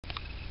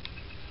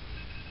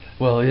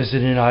Well,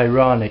 isn't it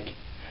ironic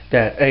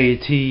that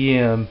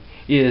ATM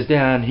is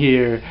down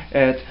here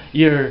at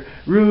your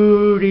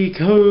Rudy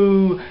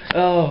Coo,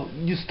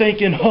 you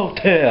stinking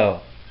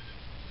hotel?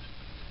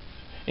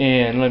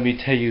 And let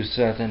me tell you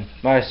something,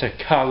 my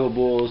Chicago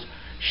Bulls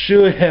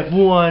should have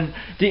won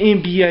the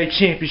NBA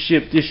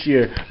championship this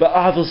year, but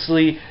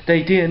obviously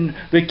they didn't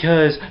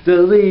because the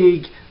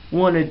league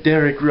wanted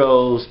Derrick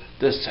Rose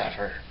to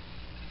suffer.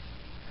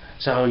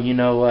 So you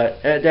know what,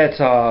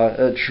 that's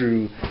all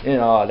true and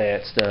all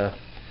that stuff.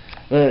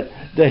 But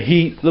the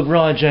Heat,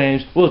 LeBron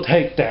James, will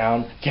take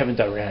down Kevin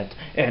Durant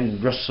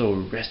and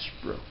Russell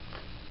Westbrook.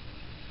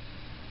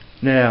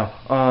 Now,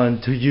 on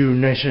to you,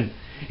 nation.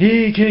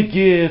 He could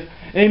give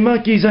a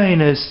monkey's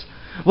anus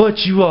what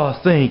you all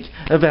think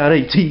about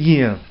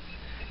ATM.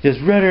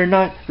 Because whether or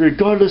not,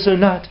 regardless or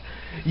not,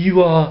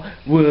 you all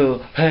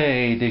will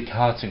pay the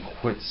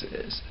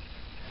consequences.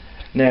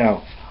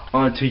 Now,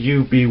 on to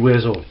you, B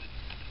Wizzle.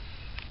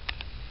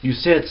 You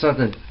said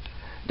something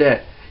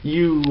that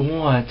you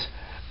want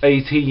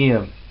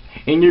ATM,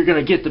 and you're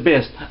gonna get the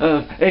best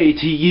of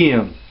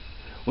ATM.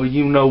 Well,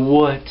 you know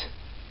what?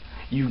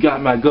 You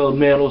got my gold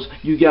medals,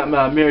 you got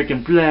my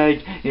American flag,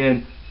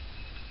 and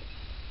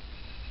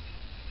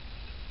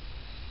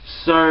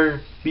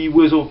Sir B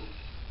Wizzle,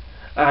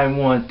 I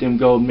want them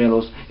gold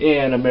medals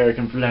and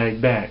American flag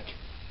back.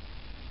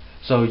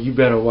 So you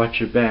better watch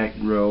your back,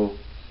 bro,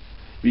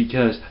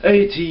 because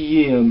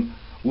ATM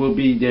will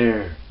be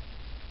there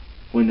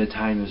when the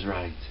time is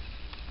right.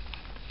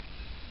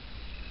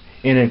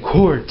 And in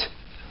court,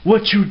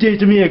 what you did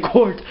to me in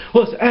court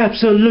was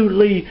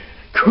absolutely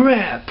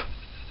crap.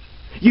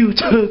 You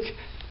took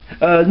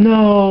a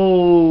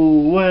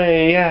no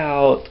way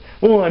out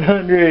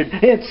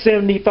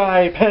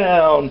 175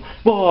 pound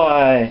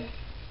boy.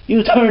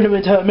 You turned him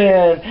into a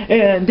man,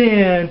 and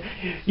then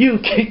you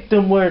kicked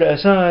him where the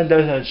sun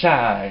doesn't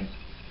shine.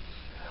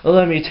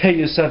 Let me tell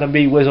you something,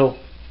 B Wizzle.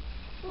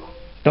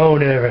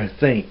 Don't ever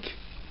think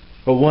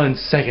for 1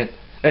 second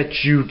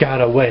that you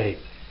got away.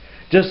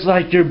 Just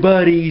like your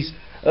buddies,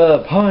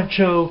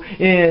 Poncho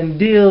and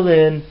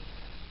Dylan,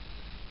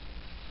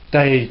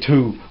 they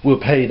too will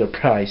pay the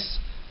price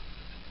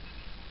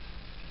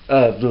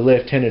of the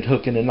left-handed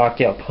hook and the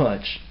knockout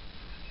punch.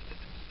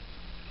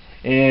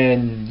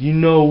 And you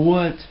know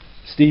what,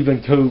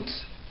 Stephen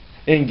Coots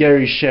and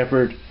Gary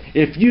Shepard,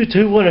 if you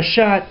two want a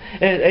shot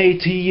at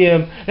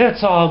ATM,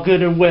 that's all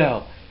good and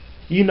well.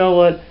 You know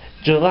what,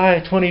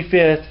 July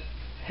 25th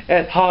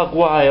at Hog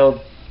Wild,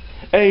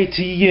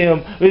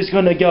 ATM is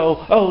gonna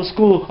go old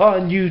school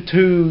on you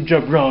two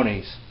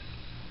jabronis.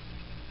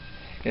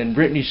 And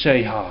Brittany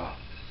Shahar,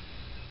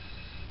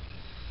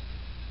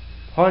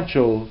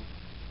 Poncho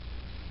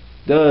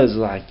does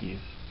like you,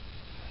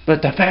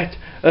 but the fact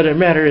of the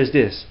matter is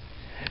this: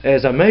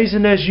 as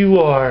amazing as you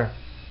are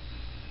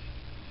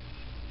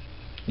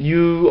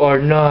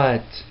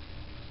not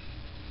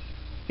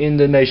in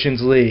the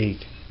Nations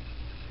League.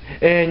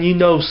 And you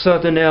know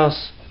something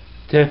else,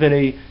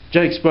 Tiffany,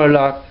 Jake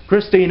Spurlock,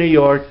 Christina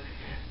York,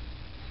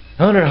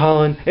 Hunter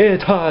Holland, and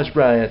Taj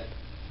Bryant,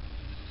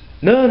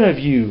 none of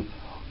you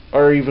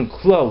are even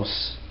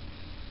close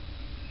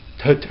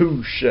to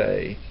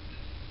touche.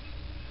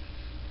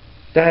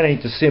 That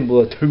ain't the symbol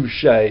of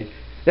touche.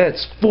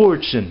 That's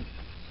fortune.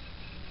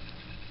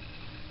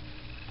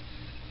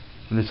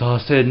 When it's all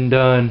said and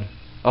done,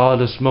 all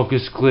the smoke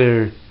is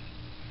clear,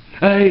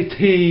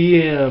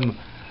 ATM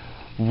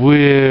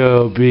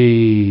will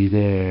be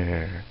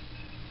there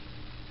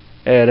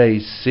at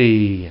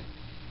AC,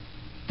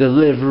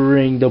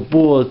 delivering the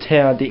Bull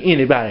Town to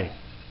anybody.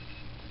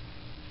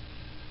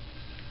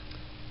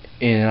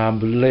 And I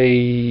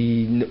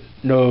believe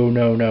no.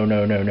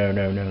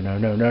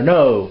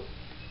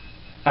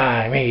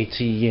 I'm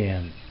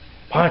ATM.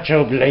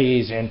 Poncho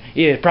Blazin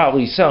is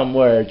probably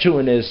somewhere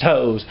chewing his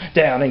toes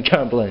down in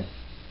Cumberland.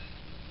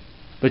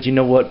 But you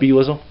know what, B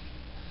Wizzle?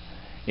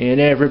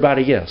 And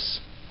everybody else,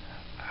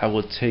 I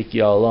will take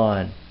y'all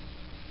on.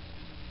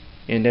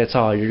 And that's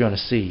all you're gonna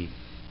see.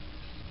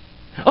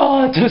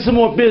 On to some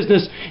more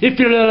business. If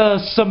you're a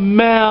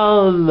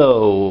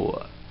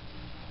Samalo,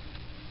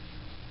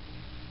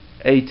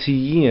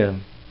 ATM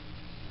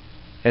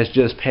has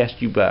just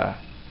passed you by.